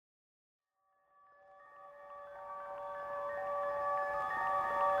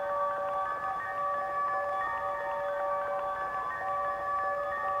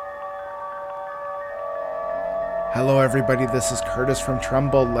Hello everybody, this is Curtis from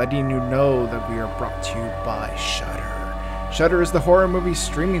Trumbull letting you know that we are brought to you by Shudder. Shudder is the horror movie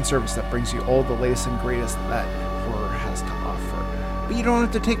streaming service that brings you all the latest and greatest that horror has to offer. But you don't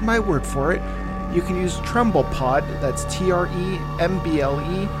have to take my word for it. You can use Trumbull Pod, that's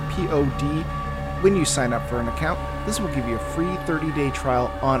TREMBLEPOD, when you sign up for an account. This will give you a free 30-day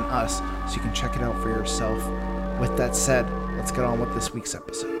trial on us, so you can check it out for yourself. With that said, let's get on with this week's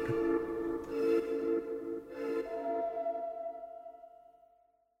episode.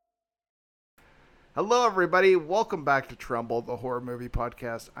 Hello, everybody. Welcome back to Trumbull, the horror movie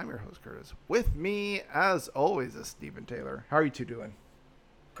podcast. I'm your host, Curtis. With me, as always, is Stephen Taylor. How are you two doing?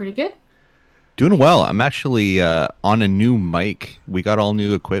 Pretty good. Doing well. I'm actually on a new mic. We got all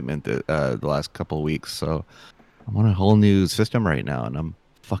new equipment the last couple of weeks, so I'm on a whole new system right now, and I'm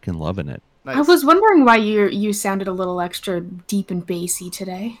fucking loving it. Nice. I was wondering why you sounded a little extra deep and bassy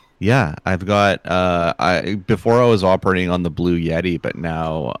today. Yeah, I've got before I was operating on the Blue Yeti, but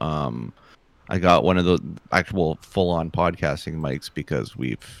now I got one of the actual full-on podcasting mics because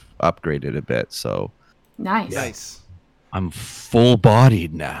we've upgraded a bit. So Nice. I'm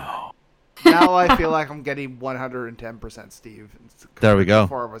full-bodied now. Now I feel like I'm getting 110% Steve. There we go.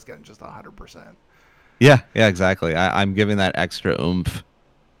 Before I was getting just 100%. Yeah, exactly. I'm giving that extra oomph.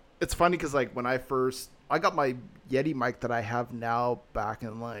 It's funny because like when I got my Yeti mic that I have now back in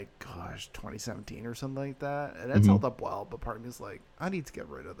 2017 or something like that, and it's held up well, but part of me is like, I need to get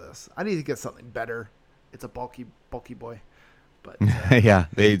rid of this. I need to get something better. It's a bulky boy, but yeah,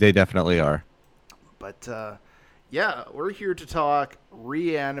 they definitely are. But yeah, we're here to talk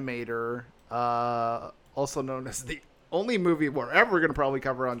Reanimator, also known as the only movie we're ever going to probably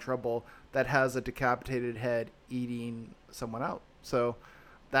cover on Trumbull that has a decapitated head eating someone out. So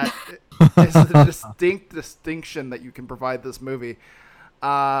that is a distinction that you can provide this movie.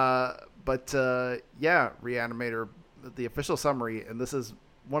 Yeah, Reanimator, the official summary, and this is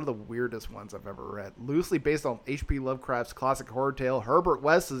one of the weirdest ones I've ever read. Loosely based on H.P. Lovecraft's classic horror tale, Herbert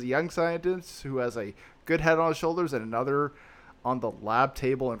West is a young scientist who has a good head on his shoulders and another on the lab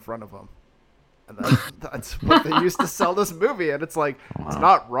table in front of him. And that's what they used to sell this movie. And it's like, wow. It's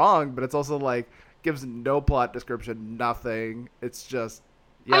not wrong, but it's also like, gives no plot description, nothing. It's just,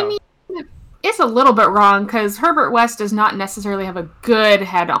 yeah. I mean, it's a little bit wrong because Herbert West does not necessarily have a good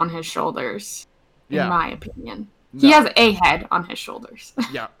head on his shoulders, in my opinion. No. He has a head on his shoulders.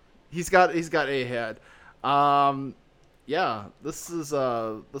 Yeah, he's got a head. Yeah, this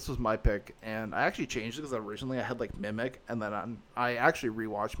was my pick, and I actually changed it because originally I had like Mimic, and then I actually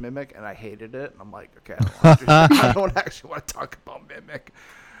rewatched Mimic, and I hated it, and I'm like, okay, I don't actually want to talk about Mimic.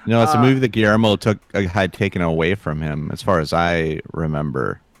 No, it's a movie that Guillermo had taken away from him, as far as I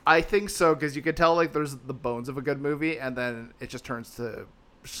remember. I think so, because you could tell like there's the bones of a good movie, and then it just turns to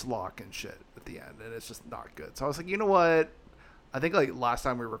schlock and shit at the end, and it's just not good. So I was like, you know what? I think like last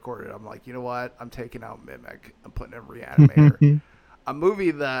time we recorded, I'm like, you know what? I'm taking out Mimic. I'm putting in Reanimator, a movie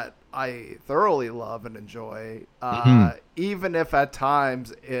that I thoroughly love and enjoy, even if at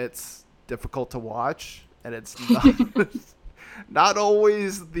times it's difficult to watch, and it's not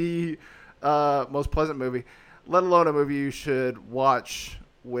always the most pleasant movie, let alone a movie you should watch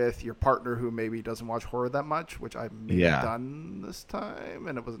with your partner who maybe doesn't watch horror that much, which I may have done this time,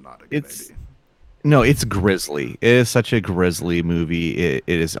 and it was not a good idea. No, it's grisly. It is such a grisly movie. It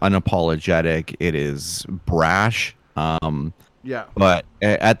is unapologetic. It is brash. But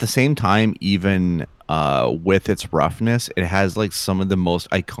at the same time, even with its roughness, it has like some of the most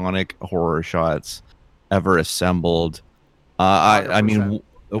iconic horror shots ever assembled. I mean,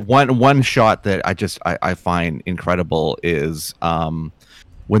 one shot that I find incredible is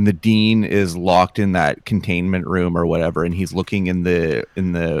when the dean is locked in that containment room or whatever, and he's looking in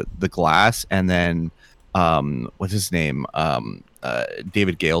the glass, and then what's his name?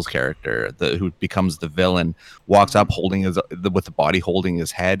 David Gale's character, who becomes the villain, walks up holding with the body holding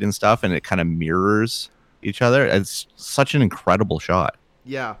his head and stuff, and it kind of mirrors each other. It's such an incredible shot.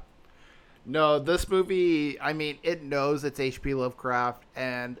 Yeah. No, this movie, I mean, it knows it's H.P. Lovecraft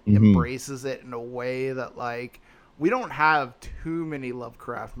and embraces it in a way that, like, we don't have too many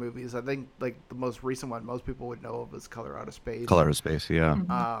Lovecraft movies. I think, like, the most recent one most people would know of is Color Out of Space. Color Out of Space,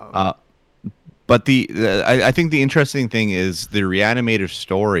 yeah. But I think the interesting thing is the Reanimator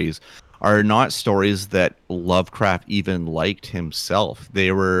stories are not stories that Lovecraft even liked himself.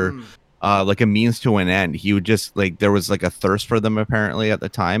 They were like a means to an end. He would just like, there was like a thirst for them apparently at the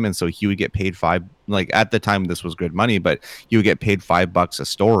time, and so he would get paid at the time this was good money, but he would get paid $5 a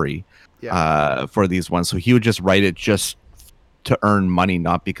story for these ones. So he would just write it just to earn money,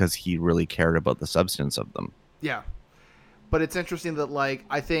 not because he really cared about the substance of them. Yeah. But it's interesting that, like,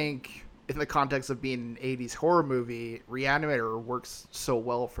 I think in the context of being an 80s horror movie, Reanimator works so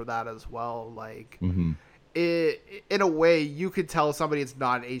well for that as well. Like, in a way, you could tell somebody it's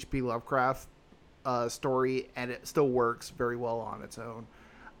not an H.P. Lovecraft story, and it still works very well on its own.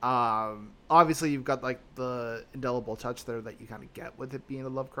 Obviously, you've got like the indelible touch there that you kind of get with it being a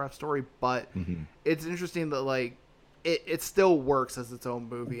Lovecraft story, but it's interesting that like it still works as its own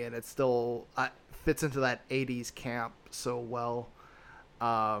movie, and it still fits into that 80s camp so well.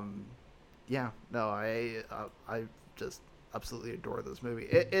 I just absolutely adore this movie.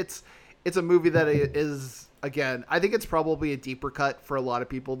 It's a movie that is, again, I think it's probably a deeper cut for a lot of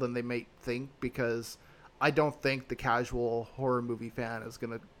people than they might think, because I don't think the casual horror movie fan is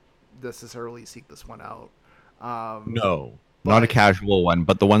going to necessarily seek this one out. No, not a casual one,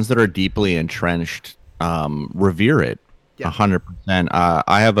 but the ones that are deeply entrenched revere it 100%.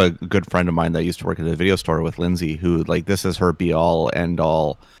 I have a good friend of mine that used to work at a video store with Lindsay, who like this is her be all end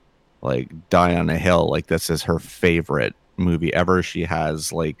all, like Die on a Hill. Like this is her favorite movie ever. She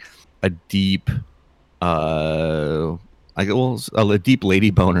has like a deep a deep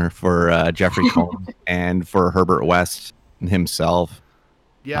lady boner for Jeffrey Combs and for Herbert West himself.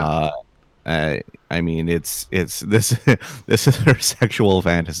 I mean, it's this this is her sexual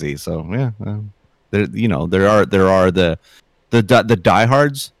fantasy. So there are the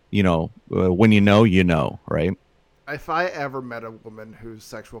diehards. When you know, right? If I ever met a woman whose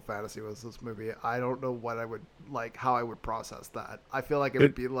sexual fantasy was this movie, I don't know what I would like, how I would process that. I feel like it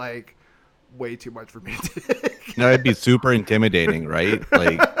would be like way too much for me to take. No, it'd be super intimidating, right?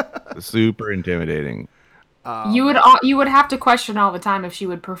 Like super intimidating. You would have to question all the time if she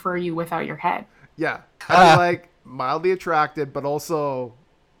would prefer you without your head. Yeah, I'd be like mildly attracted, but also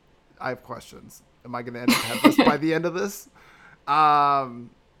I have questions. Am I going to end up headless by the end of this?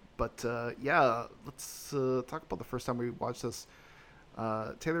 Let's talk about the first time we watched this.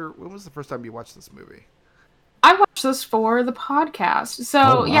 Taylor, when was the first time you watched this movie? I watched this for the podcast.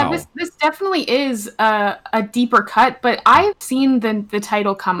 So, this definitely is a deeper cut, but I've seen the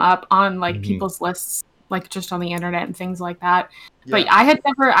title come up on like people's lists, like just on the internet and things like that. Yeah. But I had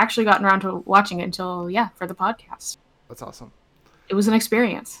never actually gotten around to watching it until, for the podcast. That's awesome. It was an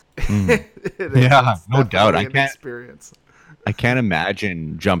experience. No doubt. I can't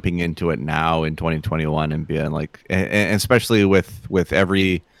imagine jumping into it now in 2021 and being like, and especially with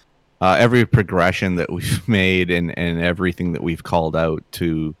every progression that we've made and everything that we've called out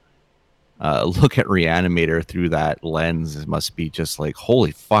to look at Reanimator through that lens, it must be just like,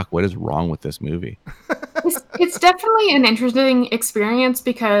 holy fuck, what is wrong with this movie? It's definitely an interesting experience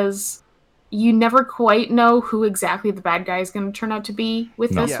because you never quite know who exactly the bad guy is going to turn out to be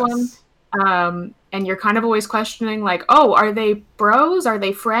with this one. And you're kind of always questioning, like, oh, are they bros? Are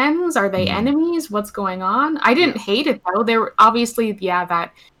they friends? Are they enemies? What's going on? I didn't hate it, though. There were obviously,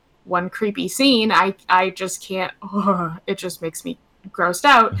 that one creepy scene. I just can't. It just makes me grossed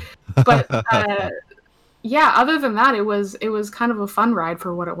out. But other than that, it was kind of a fun ride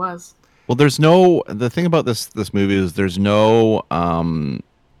for what it was. Well, the thing about this movie is there's no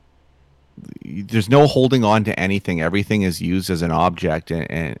holding on to anything. Everything is used as an object,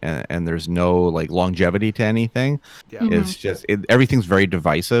 and there's no like longevity to anything. It's just everything's very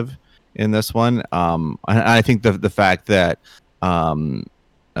divisive in this one. I think the fact that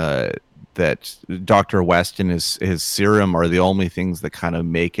that Dr. West and his serum are the only things that kind of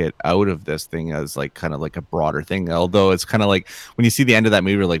make it out of this thing as like kind of like a broader thing. Although it's kind of like when you see the end of that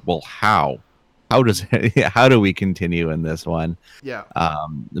movie, you're like, well, how do we continue in this one?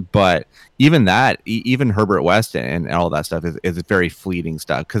 But even Herbert West and all that stuff is very fleeting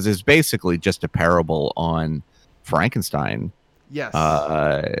stuff, because it's basically just a parable on Frankenstein. Yes.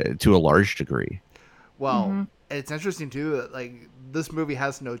 To a large degree. Well, it's interesting too that like this movie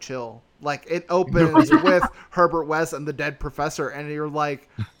has no chill. Like it opens with Herbert West and the dead professor, and you're like,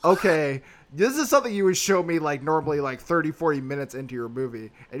 okay, this is something you would show me like normally like 30-40 minutes into your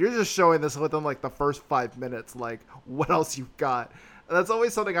movie, and you're just showing this within like the first 5 minutes. Like, what else you've got? And that's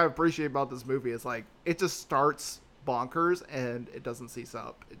always something I appreciate about this movie. Is like it just starts bonkers and it doesn't cease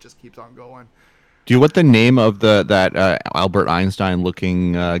up. It just keeps on going. Do you know what the name of that Albert Einstein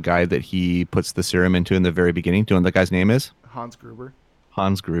looking guy that he puts the serum into in the very beginning? Do you know what that guy's name is? Hans Gruber.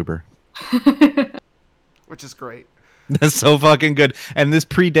 Hans Gruber. Which is great. That's so fucking good. And this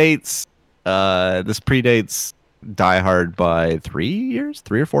predates Die Hard by 3 or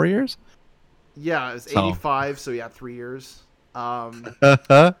 4 years. Yeah, it's 85, so 3 years.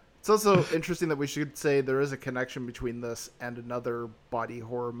 It's also interesting that we should say there is a connection between this and another body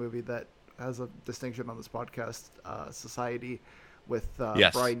horror movie that has a distinction on this podcast, Society, with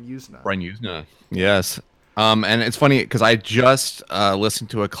Brian Yuzna. Brian Yuzna, yes. And it's funny because I just listened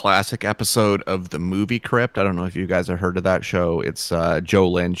to a classic episode of the Movie Crypt. I don't know if you guys have heard of that show. It's Joe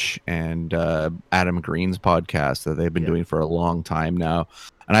Lynch and Adam Green's podcast that they've been doing for a long time now.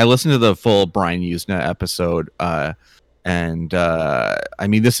 And I listened to the full Brian Usna episode. And I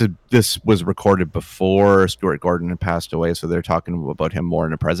mean, this was recorded before Stuart Gordon had passed away, so they're talking about him more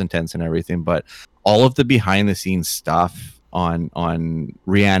in the present tense and everything. But all of the behind the scenes stuff on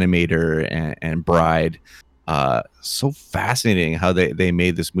Reanimator and Bride, so fascinating how they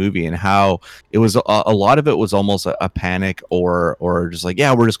made this movie, and how it was a lot of it was almost a panic or just like,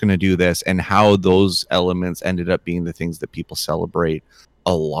 yeah, we're just going to do this, and how those elements ended up being the things that people celebrate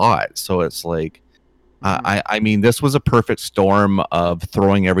a lot. So it's like, I mean, this was a perfect storm of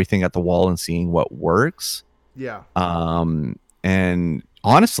throwing everything at the wall and seeing what works. Yeah. And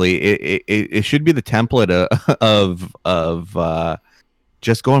honestly, it should be the template of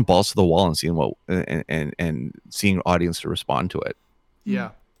just going balls to the wall and seeing what and seeing audience to respond to it. Yeah.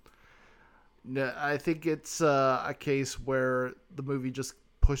 No, I think it's a case where the movie just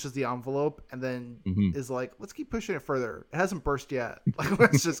pushes the envelope and then is like, let's keep pushing it further. It hasn't burst yet. Like,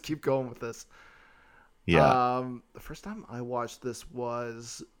 let's just keep going with this. Yeah. The first time I watched this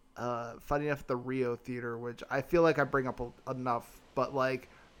was funny enough at the Rio Theater, which I feel like I bring up enough, but like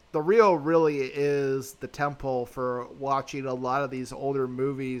the Rio really is the temple for watching a lot of these older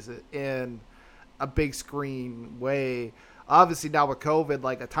movies in a big screen way. Obviously now with COVID,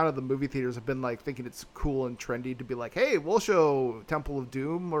 like a ton of the movie theaters have been like thinking it's cool and trendy to be like, hey, we'll show Temple of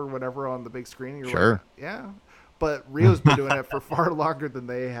Doom or whatever on the big screen. And you're sure. Like, yeah. But Rio's been doing it for far longer than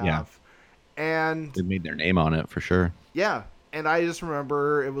they have. Yeah. And they made their name on it for sure. Yeah. And I just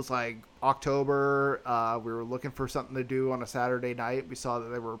remember it was like October. We were looking for something to do on a Saturday night. We saw that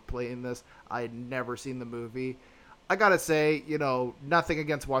they were playing this. I had never seen the movie. I gotta say, you know, nothing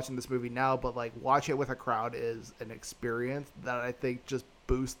against watching this movie now, but like watching it with a crowd is an experience that I think just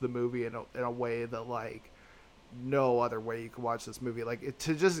boosts the movie in a way that like no other way you could watch this movie. Like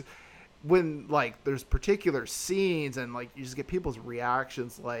to just when like there's particular scenes and like you just get people's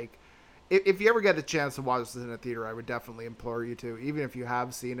reactions. Like if you ever get a chance to watch this in a theater, I would definitely implore you to. Even if you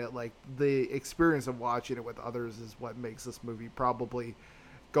have seen it, like the experience of watching it with others is what makes this movie probably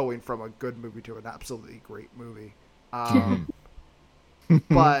going from a good movie to an absolutely great movie.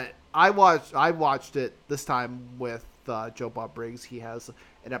 But I watched it this time with Joe Bob Briggs. He has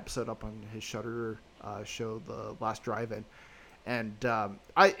an episode up on his Shudder show, The Last Drive-In, and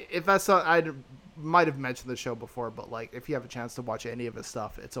I might have mentioned the show before, but like if you have a chance to watch any of his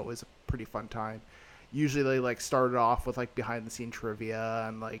stuff, it's always a pretty fun time. Usually they like started off with like behind the scene trivia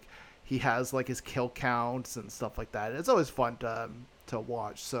and like he has like his kill counts and stuff like that. It's always fun to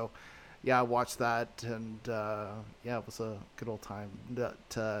watch. So yeah, I watched that, and yeah, it was a good old time. That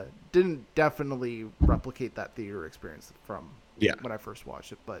didn't definitely replicate that theater experience from when I first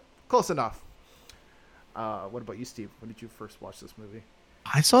watched it, but close enough. What about you, Steve? When did you first watch this movie?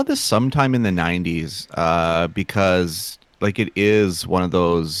 I saw this sometime in the 90s because like it is one of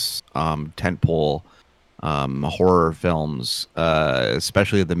those tentpole horror films,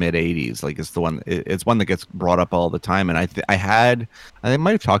 especially the mid 80s. Like it's one that gets brought up all the time. And I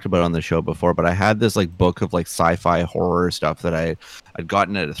might have talked about it on the show before, but I had this like book of like sci-fi horror stuff that I'd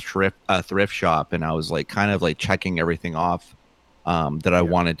gotten at a thrift shop, and I was like kind of like checking everything off that I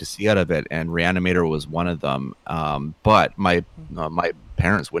wanted to see out of it, and Reanimator was one of them. But my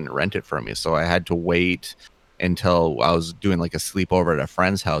parents wouldn't rent it for me, so I had to wait until I was doing like a sleepover at a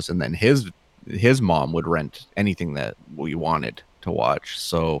friend's house, and then his mom would rent anything that we wanted to watch.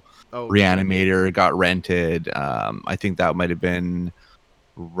 So Reanimator got rented. I think that might have been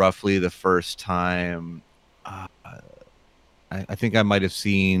roughly the first time. I think I might have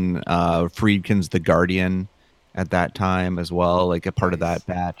seen Friedkin's The Guardian at that time as well, like a part of that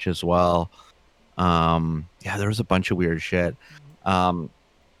batch as well. Yeah, there was a bunch of weird shit.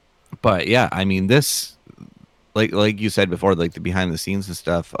 But yeah, I mean, this, like you said before, like the behind the scenes and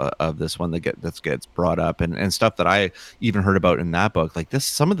stuff of this one that gets brought up, and stuff that I even heard about in that book, like this,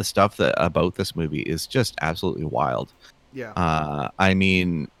 some of the stuff about this movie is just absolutely wild. Yeah. I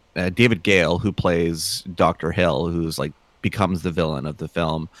mean, David Gale, who plays Dr. Hill, who's like becomes the villain of the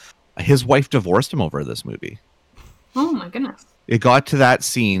film, his wife divorced him over this movie. Oh my goodness. It got to that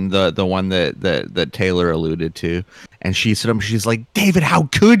scene, the one that Taylor alluded to, and she's like, David, how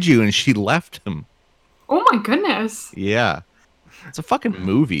could you? And she left him. Oh my goodness. Yeah. It's a fucking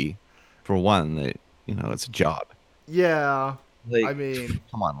movie, for one, that, you know, it's a job. Yeah. Like, I mean,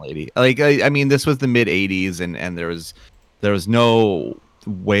 come on, lady. Like, I mean, this was the mid 80s, and there was no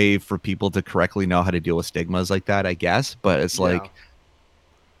way for people to correctly know how to deal with stigmas like that, I guess. But it's like,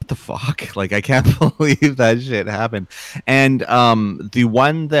 what the fuck? Like, I can't believe that shit happened. And the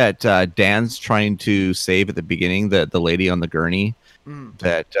one that Dan's trying to save at the beginning, the lady on the gurney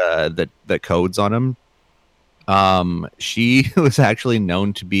that codes on him, she was actually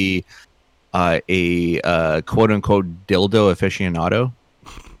known to be a quote unquote dildo aficionado,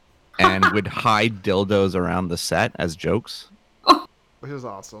 and would hide dildos around the set as jokes. Which is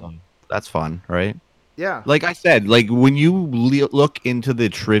awesome. That's fun, right? Yeah. Like I said, like when you look into the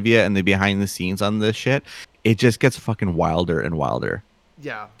trivia and the behind the scenes on this shit, it just gets fucking wilder and wilder.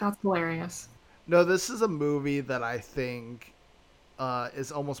 Yeah. That's hilarious. No, this is a movie that I think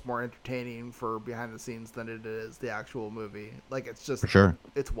is almost more entertaining for behind the scenes than it is the actual movie. Like, it's just, for sure,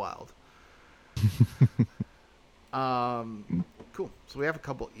 it's wild. Cool. So we have a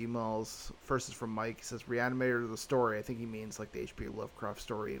couple emails. First is from Mike. He says, Reanimator the story, I think he means like the H.P. Lovecraft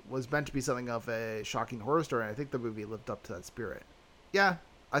story, was meant to be something of a shocking horror story, and I think the movie lived up to that spirit. Yeah,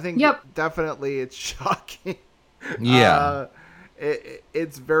 I think definitely it's shocking. Yeah.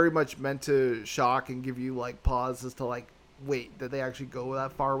 It's very much meant to shock and give you like pause as to like, wait, did they actually go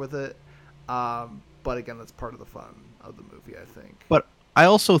that far with it? But again, that's part of the fun of the movie, I think. But I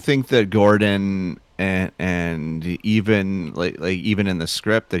also think that Gordon and even like even in the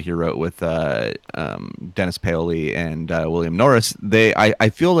script that he wrote with Dennis Paoli and William Norris, I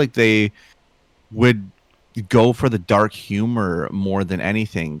feel like they would go for the dark humor more than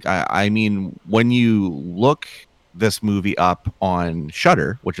anything. I mean, when you look this movie up on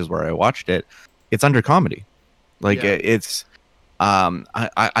Shudder, which is where I watched it, it's under comedy. Like it's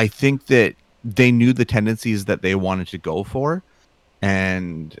I think that they knew the tendencies that they wanted to go for.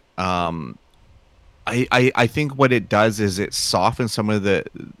 And I think what it does is it softens some of the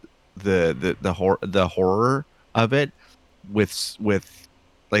horror of it with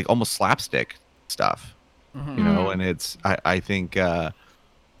like almost slapstick stuff, you know. And it's I think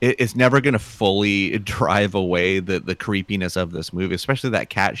it's never gonna fully drive away the creepiness of this movie, especially that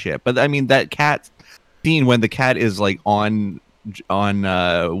cat shit. But I mean, that cat scene when the cat is like on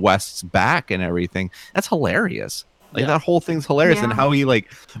West's back and everything, that's hilarious. Like that whole thing's hilarious, and how he like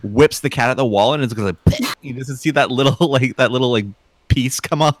whips the cat at the wall, and it's like you just see that little piece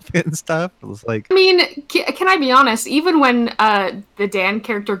come off and stuff. It was like, I mean, can I be honest? Even when the Dan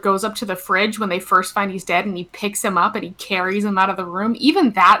character goes up to the fridge when they first find he's dead, and he picks him up and he carries him out of the room,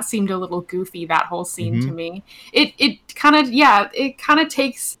 even that seemed a little goofy. That whole scene to me, it kind of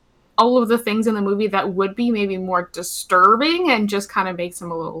takes all of the things in the movie that would be maybe more disturbing and just kind of makes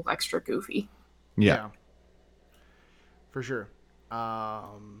them a little extra goofy. Yeah. For sure. I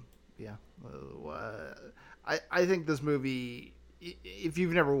think this movie, if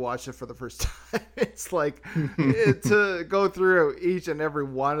you've never watched it for the first time, it's like to go through each and every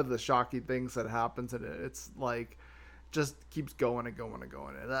one of the shocking things that happens in it. It's like just keeps going and going and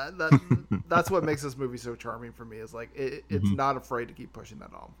going. And that's what makes this movie so charming for me, is like it's not afraid to keep pushing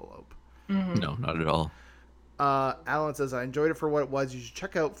that envelope. No, not at all. Alan says, I enjoyed it for what it was. You should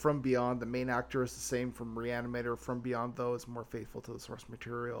check out From Beyond. The main actor is the same from Reanimator. From Beyond, though, is more faithful to the source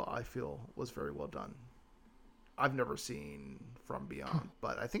material. I feel was very well done. I've never seen From Beyond,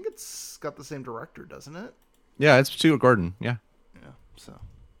 but I think it's got the same director, doesn't it? Yeah, it's Stuart Gordon. Yeah. So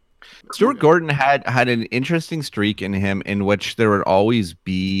Stuart Gordon had an interesting streak in him, in which there would always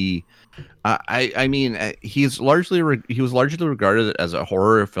be. I mean, he was largely regarded as a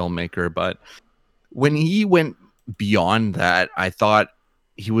horror filmmaker, but when he went beyond that, I thought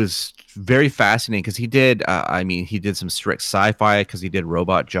he was very fascinating, because he did some strict sci-fi, because he did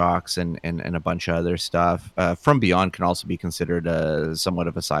Robot Jocks and a bunch of other stuff. From Beyond can also be considered somewhat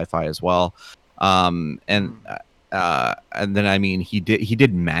of a sci-fi as well. And then I mean, he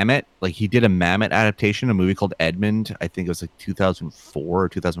did Mammoth. Like, he did a Mammoth adaptation, a movie called Edmund. I think it was like 2004 or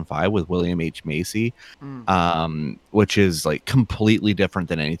 2005 with William H. Macy, which is like completely different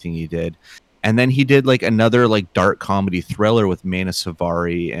than anything he did. And then he did like another like dark comedy thriller with Mena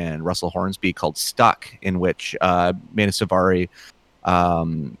Suvari and Russell Hornsby called Stuck, in which Mena Suvari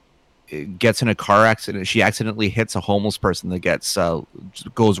gets in a car accident. She accidentally hits a homeless person that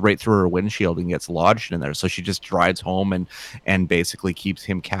goes right through her windshield and gets lodged in there. So she just drives home and basically keeps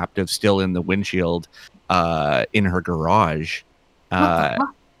him captive, still in the windshield, in her garage. Yeah,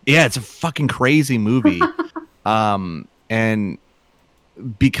 it's a fucking crazy movie. And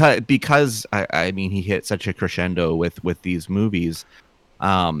because I mean, he hit such a crescendo with these movies,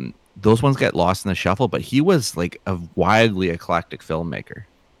 those ones get lost in the shuffle, but he was like a widely eclectic filmmaker.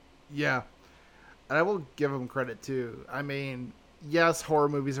 Yeah, and I will give him credit too. I mean, yes, horror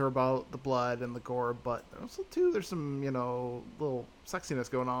movies are about the blood and the gore, but also too, there's some, little sexiness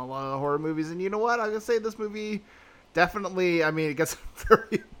going on in a lot of the horror movies. And you know what? I'm gonna say this movie definitely. I mean, it gets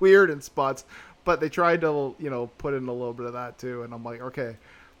very weird in spots, but they tried to put in a little bit of that too, and I'm like, okay,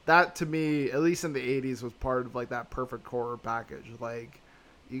 that to me, at least in the '80s, was part of like that perfect horror package. Like,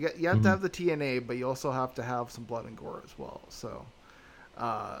 you have to have the TNA, but you also have to have some blood and gore as well. So,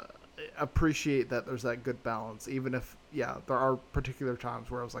 appreciate that there's that good balance, even if there are particular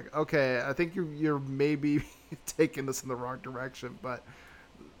times where I was like, okay, I think you're maybe taking this in the wrong direction, but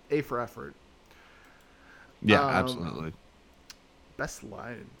A for effort. Yeah, absolutely. Best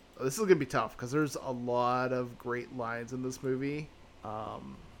line. This is gonna be tough because there's a lot of great lines in this movie.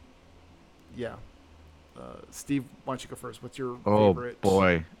 Steve, why don't you go first? What's your favorite? Oh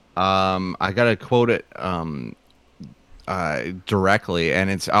boy, I gotta quote it directly, and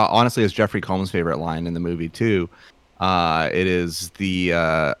it's honestly it's Jeffrey Combs' favorite line in the movie too. It is the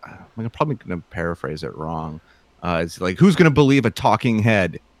I'm probably gonna paraphrase it wrong. It's like, who's gonna believe a talking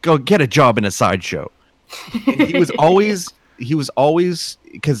head? Go get a job in a sideshow. And he was always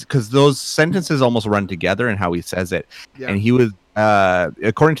because those sentences almost run together in how he says it. Yeah. And he was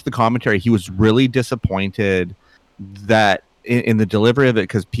according to the commentary, he was really disappointed that in the delivery of it,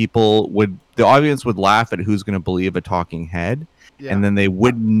 because the audience would laugh at who's going to believe a talking head, and then they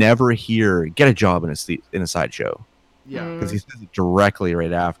would never hear get a job in a sideshow. Yeah, because he says it directly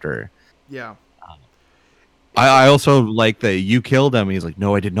right after. Yeah. I also like that you killed him. He's like,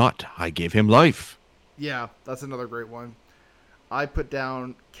 no, I did not. I gave him life. Yeah, that's another great one. I put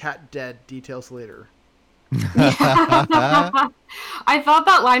down cat dead, details later. I thought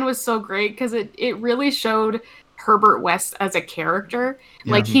that line was so great because it really showed Herbert West as a character.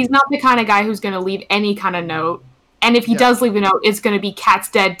 Yeah. Like, he's not the kind of guy who's going to leave any kind of note. And if he does leave a note, it's going to be cat's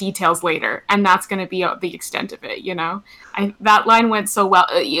dead, details later. And that's going to be the extent of it, that line went so well.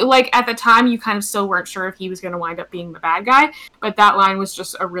 Like, at the time, you kind of still weren't sure if he was going to wind up being the bad guy. But that line was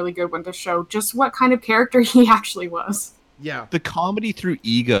just a really good one to show just what kind of character he actually was. Yeah. The comedy through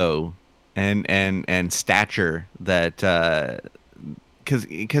ego and stature that...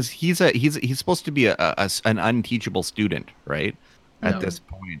 Because he's supposed to be an unteachable student, right? At this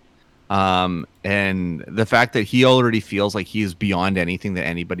point. And the fact that he already feels like he is beyond anything that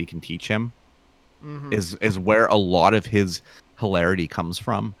anybody can teach him is where a lot of his hilarity comes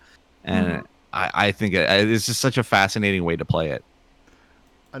from. And I think it's just such a fascinating way to play it.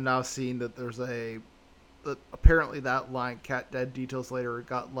 I'm now seeing that there's apparently that line, cat dead, details later,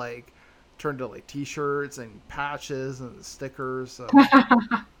 got like turned to like t-shirts and patches and stickers. So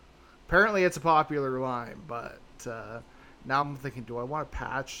apparently it's a popular line, but now I'm thinking, do I want a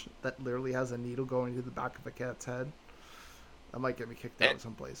patch that literally has a needle going to the back of a cat's head? That might get me kicked out in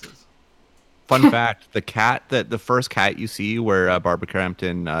some places. Fun fact, the first cat you see where Barbara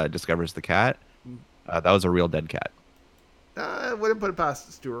Crampton discovers the cat, that was a real dead cat. I wouldn't put it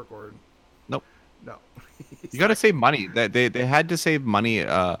past Stuart Gordon. Nope. No. You got to save money. They had to save money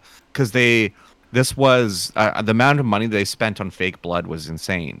because this was the amount of money they spent on fake blood was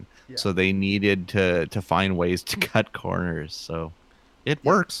insane. Yeah. So they needed to find ways to cut corners. So it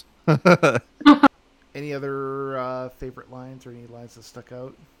works. Any other favorite lines or any lines that stuck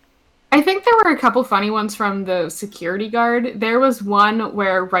out? I think there were a couple funny ones from the security guard. There was one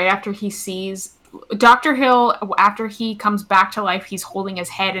where right after he sees Dr. Hill, after he comes back to life, he's holding his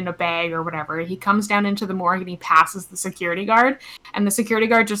head in a bag or whatever. He comes down into the morgue and he passes the security guard. And the security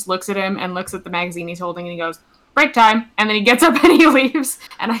guard just looks at him and looks at the magazine he's holding and he goes, break time. And then he gets up and he leaves.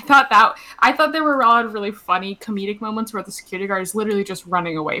 And I thought there were a lot of really funny comedic moments where the security guard is literally just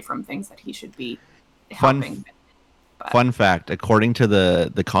running away from things that he should be helping. Fun fact, according to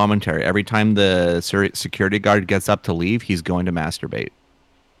the commentary, every time the security guard gets up to leave, he's going to masturbate.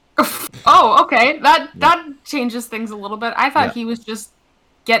 Oh, okay. That changes things a little bit. I thought he was just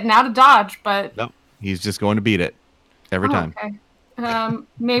getting out of Dodge, but... Nope. He's just going to beat it every time. Okay.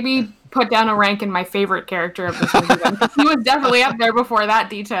 Maybe put down a rank in my favorite character of this movie then. He was definitely up there before that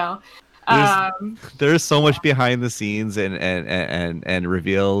detail. There's so much behind the scenes and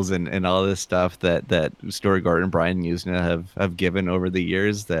reveals and all this stuff that Stuart Gordon and Brian Yuzna have given over the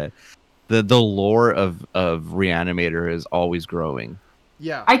years, that the lore of Reanimator is always growing.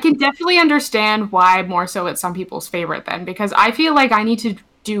 Yeah, I can definitely understand why more so it's some people's favorite then, because I feel like I need to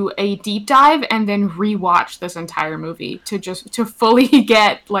do a deep dive and then rewatch this entire movie to fully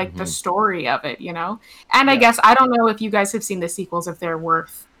get like the story of it, And I guess I don't know if you guys have seen the sequels, if they're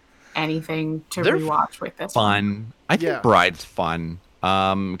worth anything to rewatch with this. Fun. I think Bride's fun.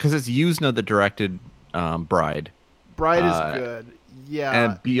 Because it's Yuzna that directed Bride. Bride is good.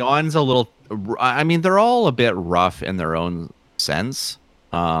 Yeah. And Beyond's a little. I mean, they're all a bit rough in their own sense.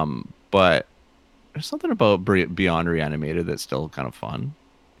 But there's something about Beyond Reanimated that's still kind of fun.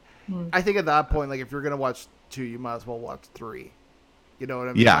 I think at that point, like if you're gonna watch 2, you might as well watch 3. You know what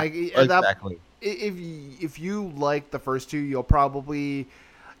I mean? Yeah, like, exactly. If you like the first 2, you'll probably,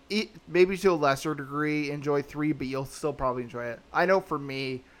 maybe to a lesser degree, enjoy 3, but you'll still probably enjoy it. I know for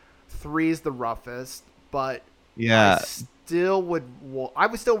me, 3 is the roughest, but yeah, I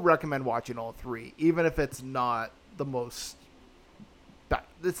would still recommend watching all 3, even if it's not the most.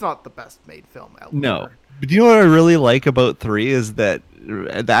 It's not the best made film out there. No, but do you know what I really like about 3 is that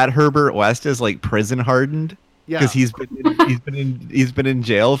Herbert West is like prison hardened. Yeah, because he's been in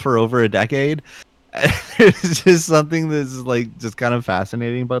jail for over a decade. It's just something that's like just kind of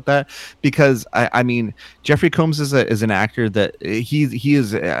fascinating about that, because I mean Jeffrey Combs is an actor that he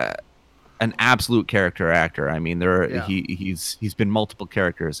is an absolute character actor. I mean he's been multiple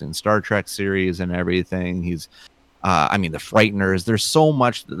characters in Star Trek series and everything. He's I mean The Frighteners. There's so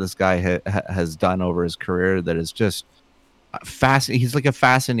much that this guy has done over his career that is just he's like a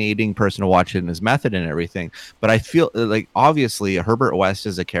fascinating person to watch in his method and everything. But I feel like obviously Herbert West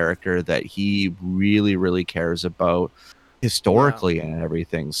is a character that he really, really cares about historically and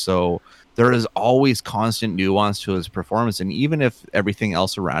everything. So there is always constant nuance to his performance, and even if everything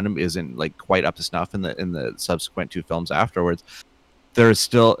else around him isn't like quite up to snuff in the subsequent 2 films afterwards, there's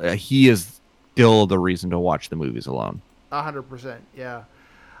still he is still the reason to watch the movies alone. 100%. Yeah,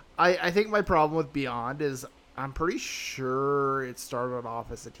 I think my problem with Beyond is I'm pretty sure it started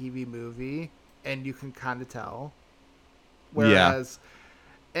off as a TV movie, and you can kind of tell. Whereas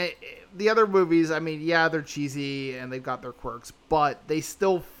the other movies, I mean, yeah, they're cheesy and they've got their quirks, but they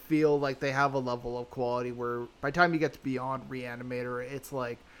still feel like they have a level of quality where by the time you get to Beyond Reanimator, it's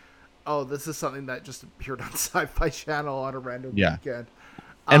like, oh, this is something that just appeared on Sci-Fi Channel on a random weekend.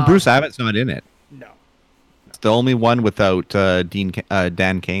 And Bruce Abbott's not in it. No. It's the only one without Dan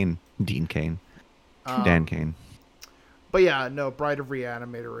Kane. Dan Kane. But yeah, no, Bride of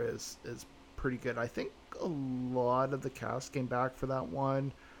Reanimator is pretty good. I think a lot of the cast came back for that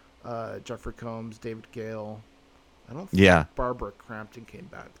one. Jeffrey Combs, David Gale. I don't think Barbara Crampton came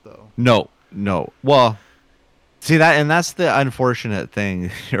back though. No. Well, see that, and that's the unfortunate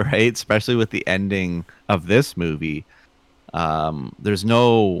thing, right? Especially with the ending of this movie. There's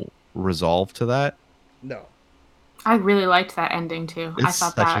no resolve to that. No. I really liked that ending too. It's I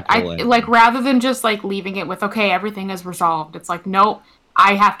thought such that a cool ending. like rather than just like leaving it with okay, everything is resolved. It's like nope,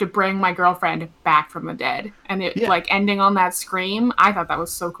 I have to bring my girlfriend back from the dead, and it like ending on that scream. I thought that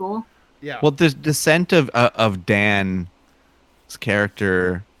was so cool. Yeah. Well, the descent of Dan's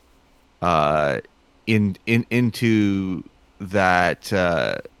character into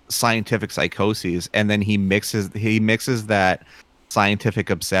that scientific psychosis, and then he mixes that scientific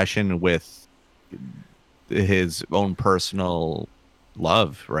obsession with his own personal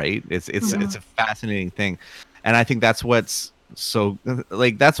love, right? It's a fascinating thing, and I think that's what's so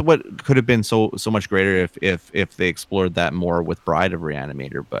like that's what could have been so much greater if they explored that more with Bride of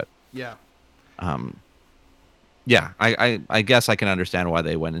Reanimator. But I guess I can understand why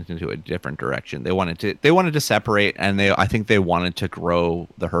they went into a different direction. They wanted to separate, and I think they wanted to grow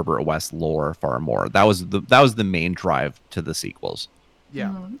the Herbert West lore far more. That was the main drive to the sequels. Yeah.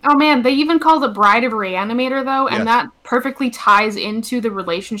 Mm-hmm. Oh man, they even called it Bride of Reanimator though, and that perfectly ties into the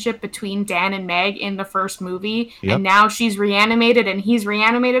relationship between Dan and Meg in the first movie. Yep. And now she's reanimated and he's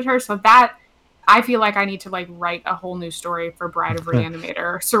reanimated her, so that I feel like I need to like write a whole new story for Bride of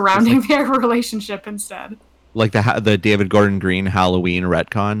Reanimator surrounding their relationship instead. Like the David Gordon Green Halloween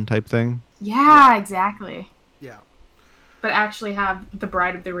retcon type thing? Yeah, exactly. Yeah. But actually have the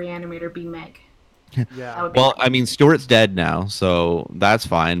Bride of the Reanimator be Meg. Yeah. Well, I mean, Stewart's dead now, so that's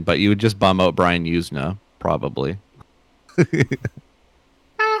fine. But you would just bum out Brian Usna, probably.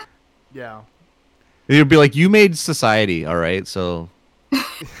 Yeah. You'd be like, you made Society, all right? So.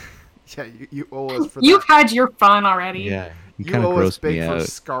 Yeah, you owe us for You've had your fun already. Yeah, you kind of grossed me out. For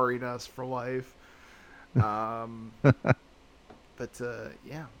scarring us for life. But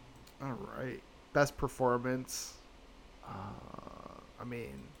yeah, all right. Best performance. I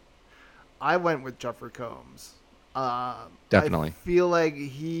mean. I went with Jeffrey Combs. Definitely. I feel like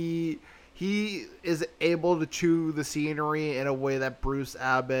he is able to chew the scenery in a way that Bruce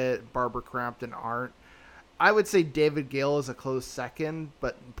Abbott, Barbara Crampton aren't. I would say David Gale is a close second,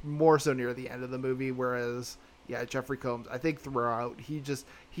 but more so near the end of the movie. Whereas, Jeffrey Combs, I think throughout he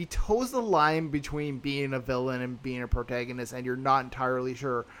toes the line between being a villain and being a protagonist, and you're not entirely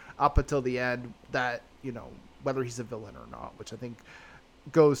sure up until the end that whether he's a villain or not, which I think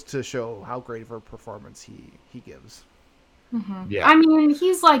goes to show how great of a performance he gives. Mm-hmm. Yeah, I mean,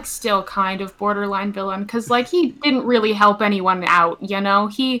 he's like still kind of borderline villain because like he didn't really help anyone out.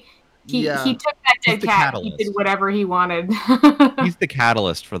 He took that dead cat. He did whatever he wanted. He's the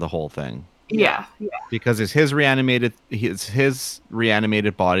catalyst for the whole thing. Yeah. Because it's his reanimated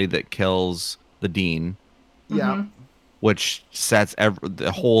body that kills the Dean. Yeah. Which sets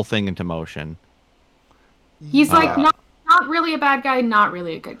the whole thing into motion. He's like not really a bad guy, not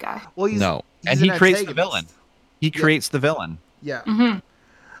really a good guy. Well, and he creates the villain. He creates the villain. Yeah. Mm-hmm.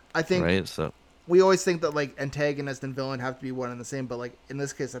 I think. Right. So we always think that like antagonist and villain have to be one and the same, but like in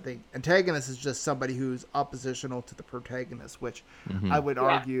this case, I think antagonist is just somebody who's oppositional to the protagonist, which I would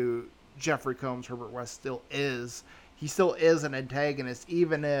argue Jeffrey Combs, Herbert West still is. He still is an antagonist,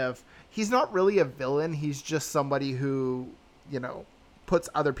 even if he's not really a villain. He's just somebody who, puts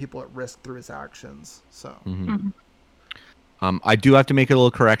other people at risk through his actions. So. I do have to make a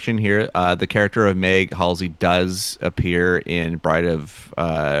little correction here. The character of Meg Halsey does appear in Bride of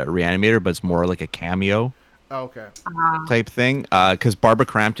Reanimator, but it's more like a cameo type thing. Because Barbara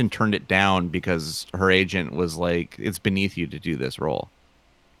Crampton turned it down because her agent was like, "It's beneath you to do this role,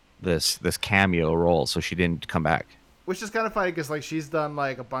 this cameo role," so she didn't come back. Which is kind of funny because like she's done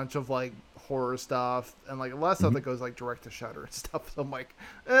like a bunch of like horror stuff and like a lot of stuff that goes like direct to Shudder and stuff. So I'm like,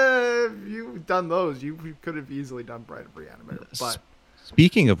 if you've done those, you could have easily done Bride of Reanimator. But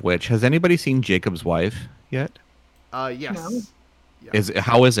speaking of which, has anybody seen Jacob's Wife yet? Yes. No. Yeah.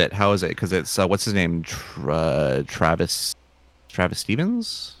 How is it? Because it's what's his name? Travis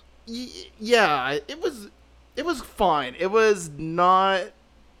Stevens. Yeah, it was fine. It was not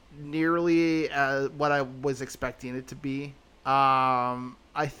nearly what I was expecting it to be.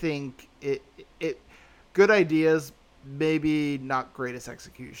 I think it good ideas, maybe not greatest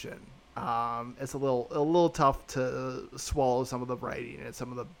execution. It's a little tough to swallow some of the writing and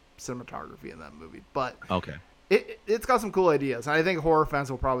some of the cinematography in that movie, but okay, it's got some cool ideas, and I think horror fans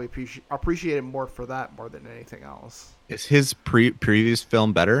will probably appreciate it more for that more than anything else. Is his previous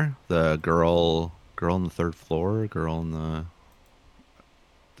film better? The girl on the third floor, girl in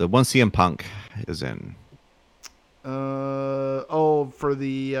the one CM Punk is in. For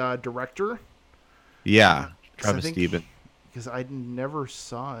the director? Yeah, Travis Stevens. Because I never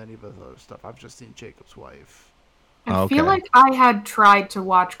saw any of the other stuff. I've just seen Jacob's Wife. I feel like I had tried to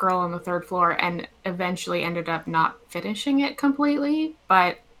watch Girl on the Third Floor and eventually ended up not finishing it completely,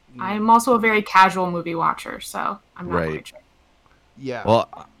 but I'm also a very casual movie watcher, so I'm not quite sure. Yeah.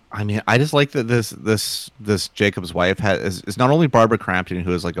 Well, I mean, I just like that this Jacob's Wife is not only Barbara Crampton,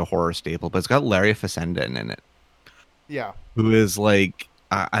 who is like a horror staple, but it's got Larry Fessenden in it. Yeah. Who is like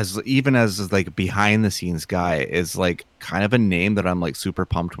as like behind the scenes guy is like kind of a name that I'm like super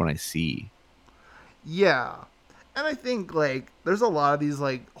pumped when I see. Yeah. And I think like there's a lot of these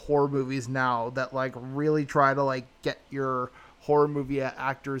like horror movies now that like really try to like get your horror movie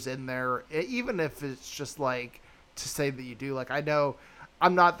actors in there, even if it's just like to say that you do. Like I know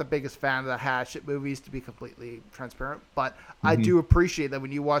I'm not the biggest fan of the Hatchet movies, to be completely transparent, but I do appreciate that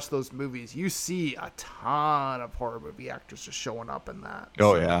when you watch those movies, you see a ton of horror movie actors just showing up in that.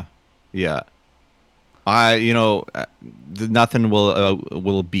 Oh, so. Yeah. Nothing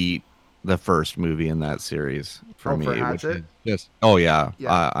will beat the first movie in that series for me. For Hatchet?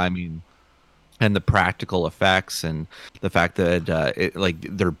 Yeah. I mean, and the practical effects and the fact that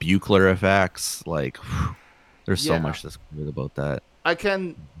they're Buchler effects, like there's so much that's good about that. I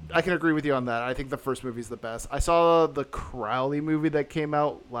can agree with you on that. I think the first movie is the best. I saw the Crowley movie that came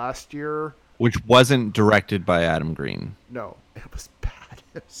out last year, which wasn't directed by Adam Green. No, it was bad.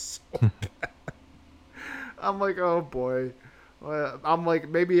 It was so bad. I'm like, oh boy. I'm like,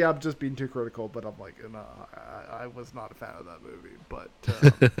 maybe I'm just being too critical, but I'm like, no, I was not a fan of that movie. But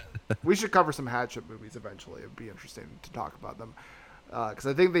we should cover some Hatchet movies eventually. It'd be interesting to talk about them because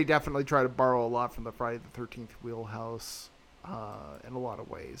I think they definitely try to borrow a lot from the Friday the 13th wheelhouse. In a lot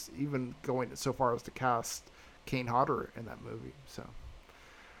of ways, even going so far as to cast Kane Hodder in that movie. So,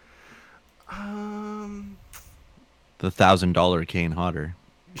 the $1,000 Kane Hodder.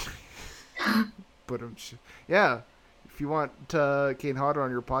 But yeah, if you want Kane Hodder on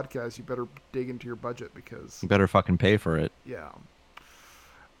your podcast, you better dig into your budget because you better fucking pay for it. Yeah.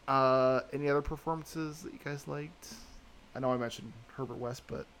 Any other performances that you guys liked? I know I mentioned Herbert West,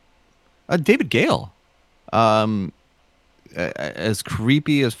 but David Gale. As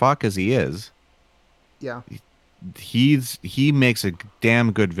creepy as fuck as he is, he makes a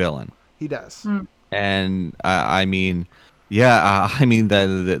damn good villain. He does. And I mean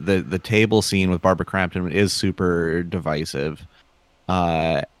the table scene with Barbara Crampton is super divisive,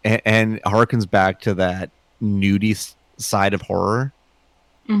 and harkens back to that nudie side of horror.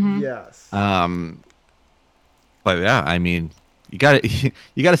 Yes. But yeah, I mean, you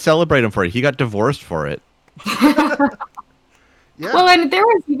gotta celebrate him for it. He got divorced for it. Yeah. Well, and there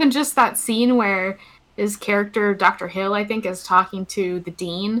was even just that scene where his character, Dr. Hill, I think, is talking to the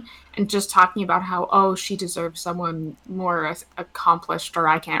dean and just talking about how, oh, she deserves someone more accomplished, or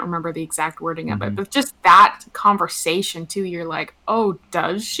I can't remember the exact wording of it. But just that conversation, too, you're like, oh,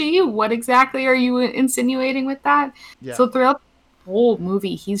 does she? What exactly are you insinuating with that? Yeah. So throughout the whole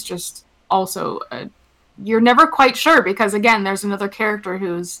movie, he's just also, you're never quite sure because, again, there's another character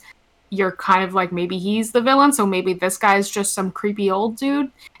who's, you're kind of like, maybe he's the villain, so maybe this guy's just some creepy old dude.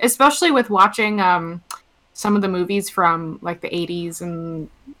 Especially with watching some of the movies from like the 80s and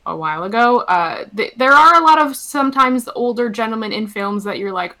a while ago. There are a lot of sometimes older gentlemen in films that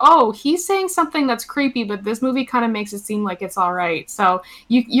you're like, oh, he's saying something that's creepy, but this movie kind of makes it seem like it's all right. So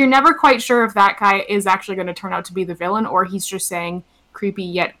you're never quite sure if that guy is actually going to turn out to be the villain or he's just saying creepy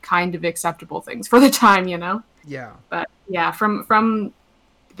yet kind of acceptable things for the time, you know? Yeah. But yeah, from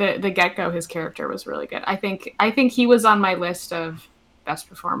the get-go, his character was really good. I think he was on my list of best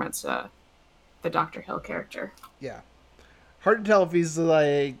performance, the Dr. Hill character. Yeah. Hard to tell if he's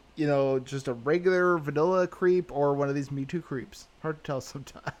like, you know, just a regular vanilla creep or one of these Me Too creeps. Hard to tell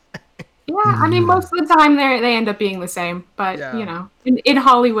sometimes. Yeah, I mean, most of the time they end up being the same. But, you know, in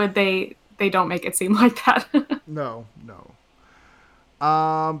Hollywood, they don't make it seem like that. No.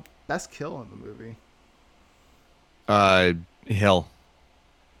 Best kill in the movie? Hill.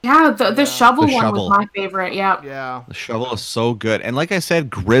 Yeah, the shovel one was my favorite. Yeah. The shovel is so good. And like I said,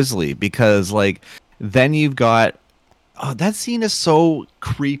 grisly, because like then you've got that scene is so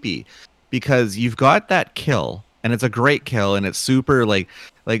creepy because you've got that kill and it's a great kill and it's super like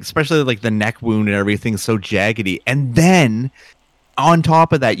especially like the neck wound and everything's so jaggedy. And then on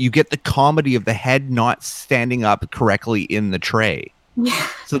top of that, you get the comedy of the head not standing up correctly in the tray. Yeah.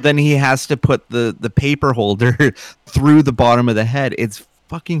 So then he has to put the paper holder through the bottom of the head. It's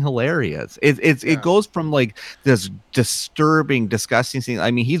fucking hilarious. It goes from like this disturbing, disgusting scene. I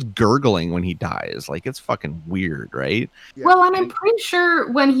mean, he's gurgling when he dies. Like, it's fucking weird, right? Yeah. Well, and I'm pretty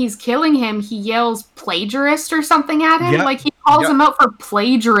sure when he's killing him, he yells plagiarist or something at him. Yep. Like, he calls him out for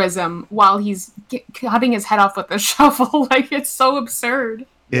plagiarism while he's cutting his head off with a shovel. Like, it's so absurd.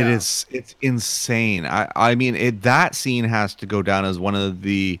 It's insane. I mean, that scene has to go down as one of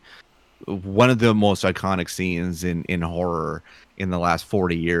the most iconic scenes in horror in the last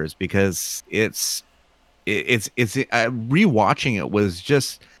 40 years because it's rewatching it was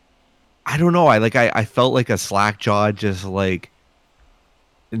just, I don't know. I felt like a slack jaw, just like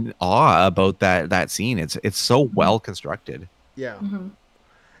in awe about that scene. It's so well constructed. Yeah. Mm-hmm.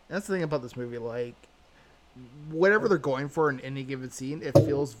 That's the thing about this movie. Like, whatever they're going for in any given scene, it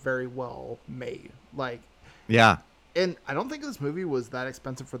feels very well made. Like, yeah. And I don't think this movie was that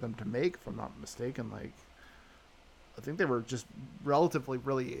expensive for them to make, if I'm not mistaken. Like, I think they were just relatively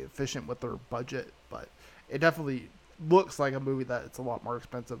really efficient with their budget, but it definitely looks like a movie that it's a lot more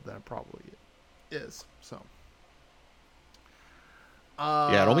expensive than it probably is. So,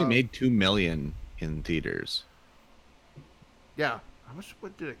 yeah, it only made $2 million in theaters. Yeah,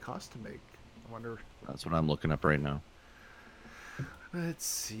 what did it cost to make? I wonder. That's what I'm looking up right now. Let's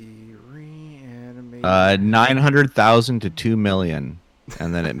see, Reanimator. 900,000 to 2 million.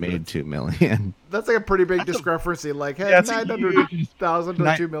 And then it made 2 million. That's like a pretty big discrepancy. Like, hey, 900,000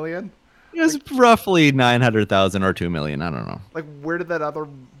 to 2 million. It's roughly 900,000 or 2 million. I don't know. Like, where did that other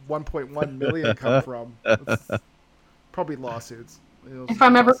 1.1 million come from? Probably lawsuits. If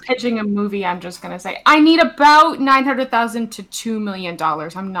I'm ever pitching a movie, I'm just gonna say I need about 900,000 to $2 million.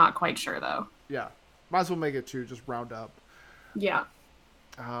 I'm not quite sure though. Yeah, might as well make it 2. Just round up. Yeah.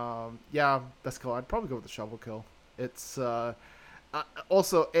 Yeah, best kill. I'd probably go with the shovel kill. It's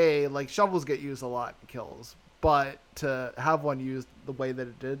also like shovels get used a lot in kills, but to have one used the way that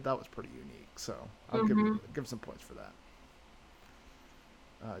it did, that was pretty unique. So I'll give some points for that.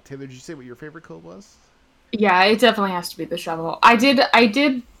 Taylor, did you say what your favorite kill was? Yeah, it definitely has to be the shovel. I did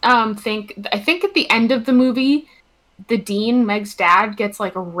think at the end of the movie, the dean, Meg's dad, gets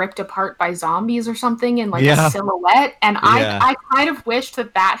like ripped apart by zombies or something in like a silhouette, and I kind of wished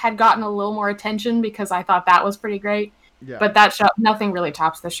that had gotten a little more attention because I thought that was pretty great. Yeah. But nothing really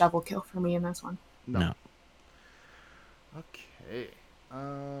tops the shovel kill for me in this one. No. Okay.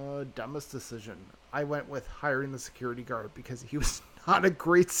 Dumbest decision. I went with hiring the security guard because he was not a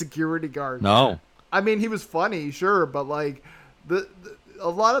great security guard. No. I mean, he was funny, sure, but like a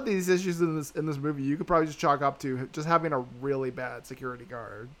lot of these issues in this movie, you could probably just chalk up to just having a really bad security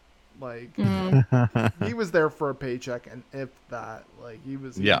guard. Like he was there for a paycheck, and if that, like he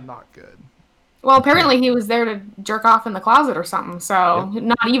was not good. Well, apparently he was there to jerk off in the closet or something, so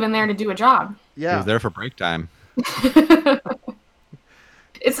not even there to do a job. Yeah, he was there for break time.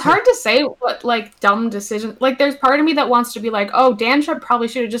 It's hard to say what like dumb decision. Like, there's part of me that wants to be like, oh, Dan probably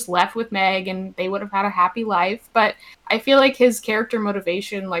should have just left with Meg and they would have had a happy life. But I feel like his character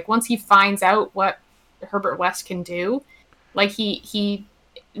motivation, like once he finds out what Herbert West can do, like he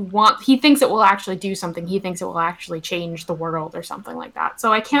thinks it will actually do something. He thinks it will actually change the world or something like that.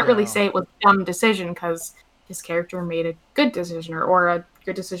 So I can't really say it was a dumb decision because his character made a good decision or a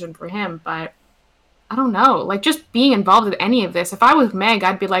good decision for him. But I don't know, like just being involved in any of this. If I was Meg,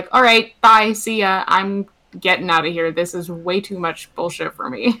 I'd be like, all right, bye, see ya. I'm getting out of here. This is way too much bullshit for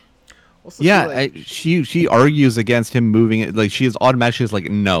me. She argues against him moving it. Like she is automatically like,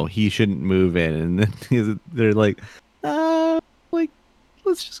 no, he shouldn't move in. And then they're like, like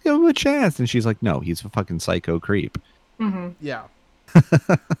let's just give him a chance. And she's like, no, he's a fucking psycho creep. Mm-hmm. Yeah.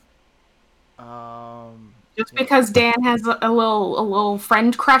 Just because Dan has a little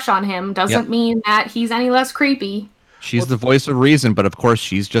friend crush on him doesn't mean that he's any less creepy. She's the voice of reason, but of course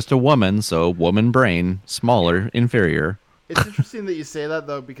she's just a woman, so woman brain, smaller, inferior. It's interesting that you say that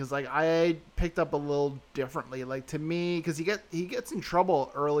though, because like I picked up a little differently. Like to me, because he gets in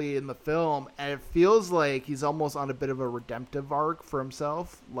trouble early in the film, and it feels like he's almost on a bit of a redemptive arc for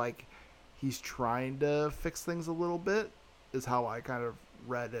himself. Like he's trying to fix things a little bit, is how I kind of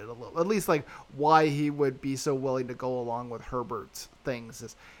read it a little. At least like why he would be so willing to go along with Herbert's things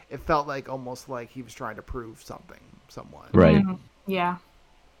is it felt like almost like he was trying to prove someone. Right. Yeah.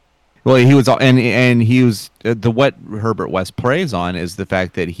 Well, he was, and he was what Herbert West preys on is the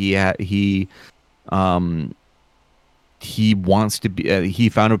fact that he wants to be. He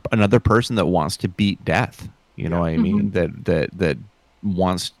found another person that wants to beat death. You know what I mean? That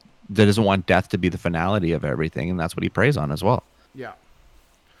doesn't want death to be the finality of everything, and that's what he preys on as well. Yeah.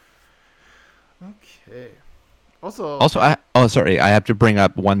 Okay. Also, I have to bring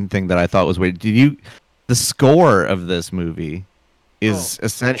up one thing that I thought was weird. The score of this movie is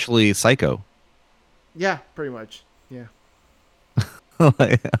essentially Psycho. Yeah, pretty much. Yeah.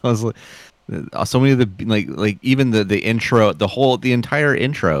 I was like, so many of the like even the intro, the entire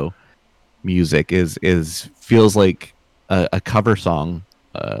intro music feels like a cover song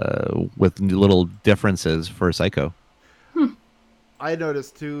with little differences for Psycho. I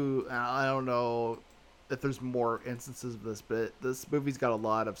noticed too. I don't know if there's more instances of this, but this movie's got a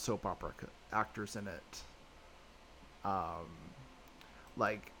lot of soap opera actors in it.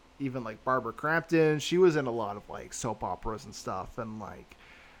 Like even like Barbara Crampton, she was in a lot of like soap operas and stuff. And like,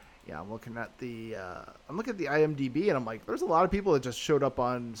 yeah, I'm looking at the IMDb, and I'm like, there's a lot of people that just showed up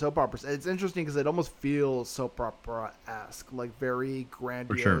on soap operas. It's interesting because it almost feels soap opera-esque, like very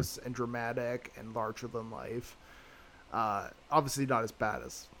grandiose and dramatic and larger than life. Obviously not as bad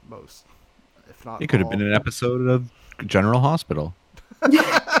as most, if not. It could have been an episode of General Hospital.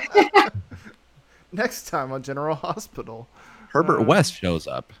 Next time on General Hospital, Herbert West shows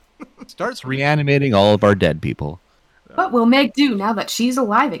up, starts reanimating all of our dead people. What will Meg do now that she's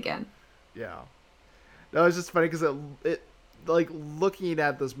alive again? Yeah, no, it's just funny because it like looking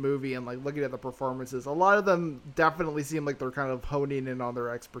at this movie and like looking at the performances, a lot of them definitely seem like they're kind of honing in on their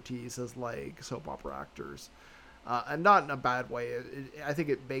expertise as like soap opera actors. And not in a bad way. I think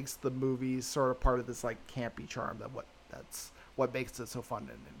it makes the movie sort of part of this like campy charm that's what makes it so fun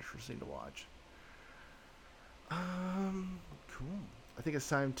and interesting to watch. Cool. I think it's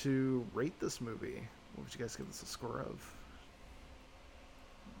time to rate this movie. What would you guys give this a score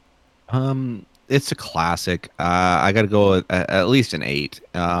of? It's a classic. I got to go at least an 8.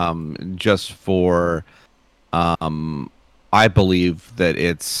 Just for, I believe that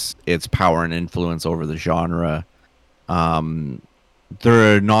its power and influence over the genre. There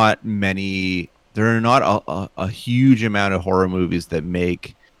are not a huge amount of horror movies that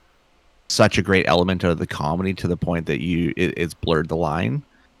make such a great element out of the comedy to the point that it's blurred the line.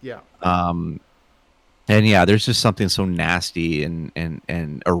 Yeah. And yeah, there's just something so nasty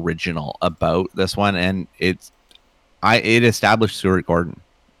and original about this one, and it established Stuart Gordon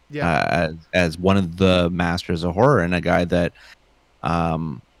as one of the masters of horror and a guy that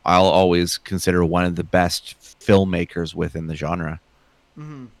I'll always consider one of the best filmmakers within the genre.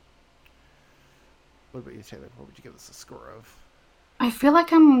 Mm-hmm. What about you, Taylor? What would you give this a score of? I feel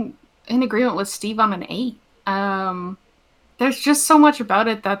like I'm in agreement with Steve on an 8. There's just so much about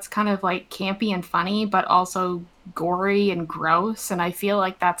it that's kind of like campy and funny, but also gory and gross. And I feel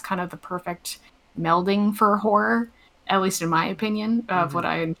like that's kind of the perfect melding for horror, at least in my opinion, of what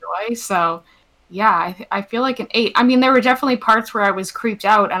I enjoy. So yeah, I feel like an 8. I mean, there were definitely parts where I was creeped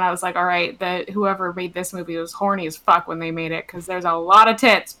out and I was like, all right, whoever made this movie was horny as fuck when they made it, because there's a lot of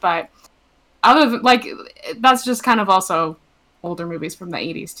tits. But other than, like, that's just kind of also older movies from the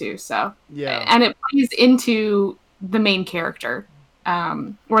 80s too. So yeah, and it plays into the main character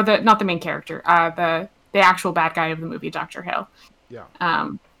or not the main character, the actual bad guy of the movie, Dr. Hill. Yeah.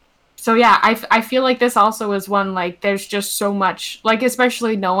 So yeah, I feel like this also is one, like, there's just so much, like,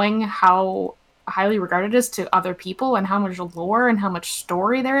 especially knowing how highly regarded it is to other people and how much lore and how much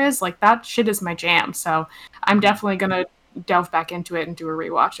story there is, like, that shit is my jam. So I'm definitely gonna delve back into it and do a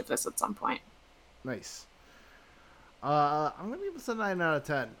rewatch of this at some point. Nice. I'm gonna give this a 9 out of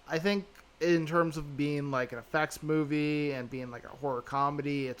 10. I think in terms of being like an effects movie and being like a horror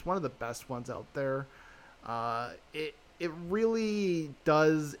comedy, it's one of the best ones out there. It really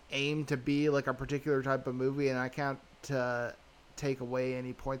does aim to be like a particular type of movie, and I can't take away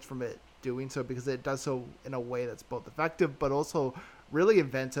any points from it doing so, because it does so in a way that's both effective but also really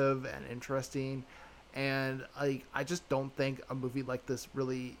inventive and interesting. And I just don't think a movie like this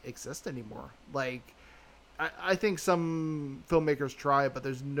really exists anymore. Like, I think some filmmakers try, but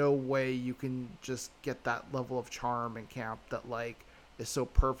there's no way you can just get that level of charm and camp that like is so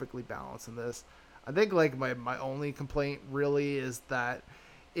perfectly balanced in this. I think like my only complaint really is that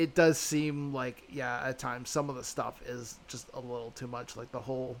it does seem like, yeah, at times some of the stuff is just a little too much. Like the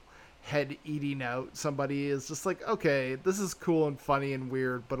whole head eating out somebody is just like, okay, this is cool and funny and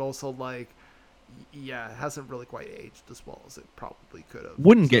weird, but also like, yeah, it hasn't really quite aged as well as it probably could have.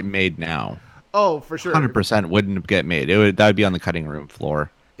 Wouldn't get made now. Oh, for sure. 100% wouldn't get made. That would be on the cutting room floor.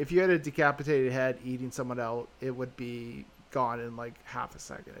 If you had a decapitated head eating someone out, it would be gone in like half a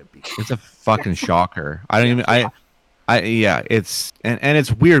second. It's a fucking shocker. I don't even. Yeah. It's and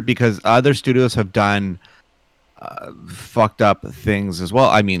it's weird because other studios have done fucked up things as well.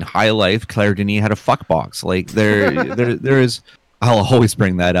 I mean, High Life, Claire Denis had a fuck box. Like there is. I'll always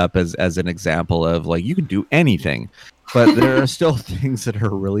bring that up as an example of like you can do anything, but there are still things that are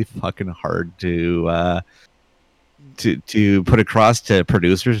really fucking hard to put across to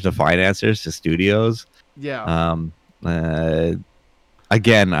producers, to financiers, to studios. Yeah.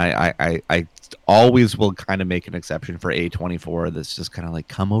 Again, I always will kind of make an exception for A24. That's just kind of like,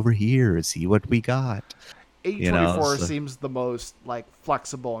 come over here, see what we got. A24 seems the most like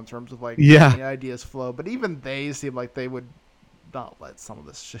flexible in terms of like letting ideas flow, but even they seem like they would not let some of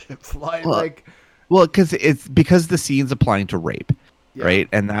this shit fly. Well, because the scene's applying to rape. Yeah. Right,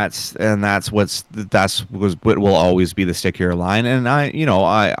 and that's what will always be the stickier line, and I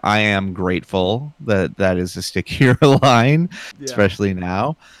am grateful that is a stickier line, especially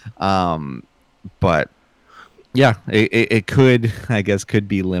now. But yeah, it could, I guess, could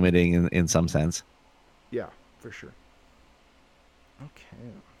be limiting in some sense. Yeah, for sure.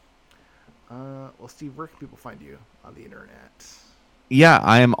 Okay. Well, Steve, where can people find you on the internet? Yeah,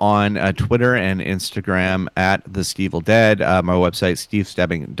 I am on Twitter and Instagram at The Stevel Dead. My website,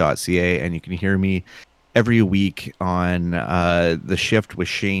 stevestebbing.ca, and you can hear me every week on The Shift with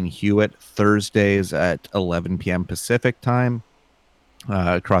Shane Hewitt, Thursdays at 11 p.m. Pacific time,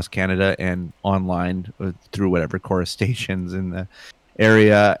 across Canada and online through whatever Chorus stations in the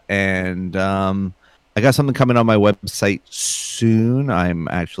area. And I got something coming on my website soon. I'm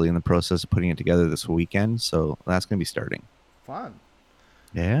actually in the process of putting it together this weekend, so that's going to be starting. Fun.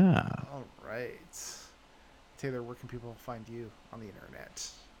 Yeah. All right. Taylor, where can people find you on the internet?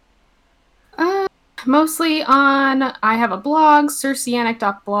 Mostly I have a blog,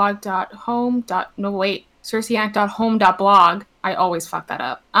 circeanic.home.blog. I always fuck that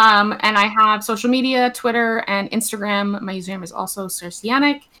up. And I have social media, Twitter and Instagram. My username is also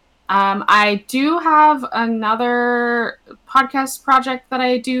Circeanic. I do have another podcast project that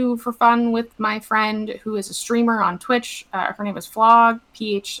I do for fun with my friend who is a streamer on Twitch. Her name is Flog,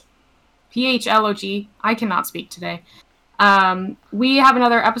 PHLOG. I cannot speak today. We have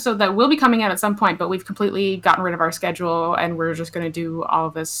another episode that will be coming out at some point, but we've completely gotten rid of our schedule and we're just going to do all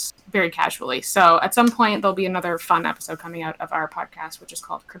of this very casually. So at some point, there'll be another fun episode coming out of our podcast, which is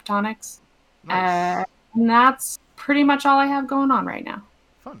called Kryptonics. Nice. And that's pretty much all I have going on right now.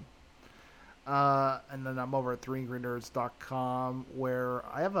 Fun. And then I'm over at 3angrynerds.com, where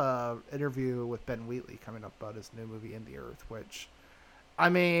I have a interview with Ben Wheatley coming up about his new movie In the Earth, which, I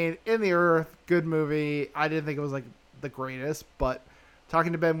mean, In the Earth, good movie. I didn't think it was like the greatest, but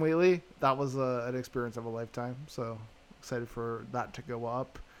talking to Ben Wheatley, that was an experience of a lifetime. So excited for that to go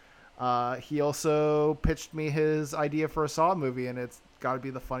up. He also pitched me his idea for a Saw movie, and it's got to be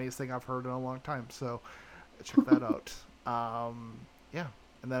the funniest thing I've heard in a long time. So check that out. Yeah.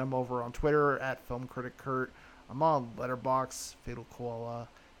 And then I'm over on Twitter at Film Critic Kurt. I'm on Letterboxd, Fatal Koala.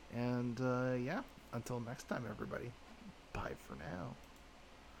 And yeah, until next time, everybody. Bye for now.